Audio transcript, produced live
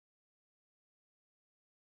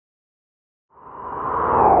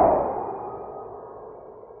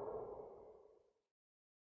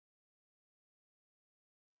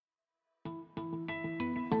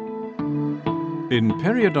In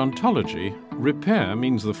periodontology, repair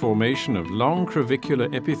means the formation of long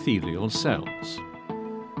crevicular epithelial cells.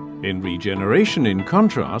 In regeneration, in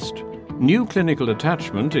contrast, new clinical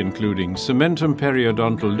attachment, including cementum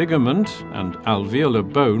periodontal ligament and alveolar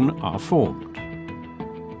bone, are formed.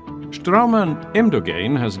 Straumann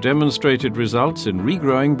Emdogain has demonstrated results in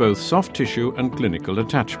regrowing both soft tissue and clinical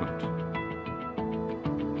attachment.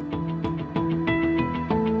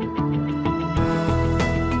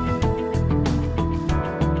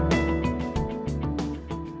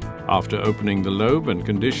 After opening the lobe and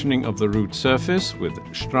conditioning of the root surface with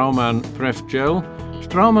Straumann Pref Gel,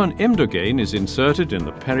 Straumann Emdogain is inserted in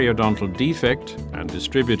the periodontal defect and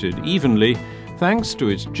distributed evenly thanks to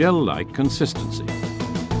its gel-like consistency.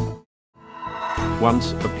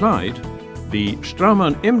 Once applied, the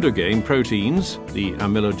Straumann Emdogain proteins, the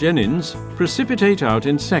amylogenins, precipitate out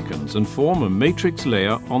in seconds and form a matrix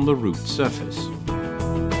layer on the root surface.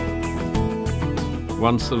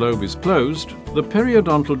 Once the lobe is closed, the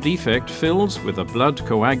periodontal defect fills with a blood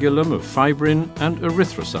coagulum of fibrin and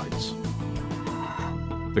erythrocytes.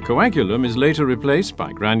 The coagulum is later replaced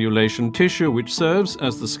by granulation tissue, which serves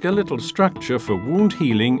as the skeletal structure for wound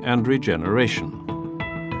healing and regeneration.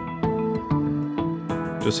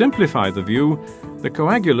 To simplify the view, the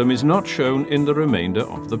coagulum is not shown in the remainder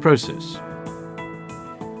of the process.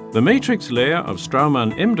 The matrix layer of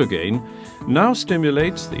Straumann Emdogain now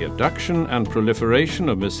stimulates the adduction and proliferation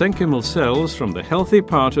of mesenchymal cells from the healthy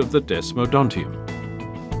part of the desmodontium.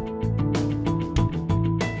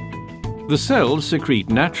 The cells secrete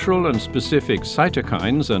natural and specific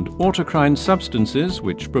cytokines and autocrine substances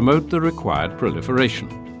which promote the required proliferation.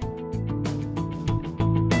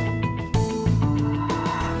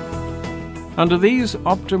 Under these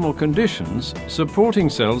optimal conditions, supporting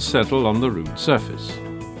cells settle on the root surface.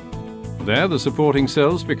 There, the supporting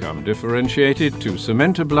cells become differentiated to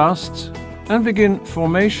cementoblasts and begin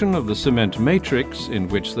formation of the cement matrix in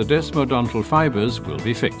which the desmodontal fibers will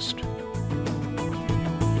be fixed.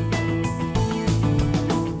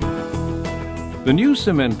 The new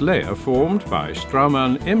cement layer formed by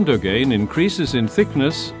Straumann Emdogain increases in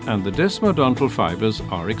thickness and the desmodontal fibers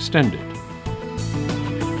are extended.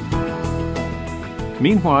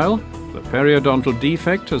 Meanwhile, the periodontal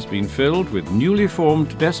defect has been filled with newly formed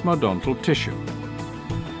desmodontal tissue.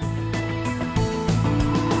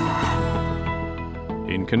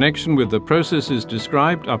 In connection with the processes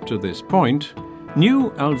described up to this point,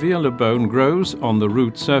 new alveolar bone grows on the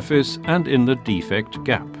root surface and in the defect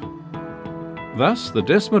gap. Thus, the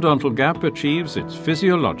desmodontal gap achieves its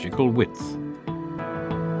physiological width.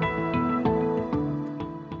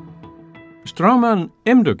 Straumann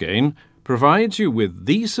Emdogain provides you with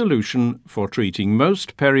the solution for treating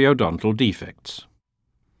most periodontal defects.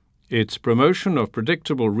 Its promotion of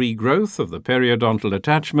predictable regrowth of the periodontal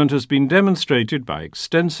attachment has been demonstrated by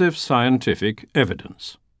extensive scientific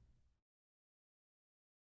evidence.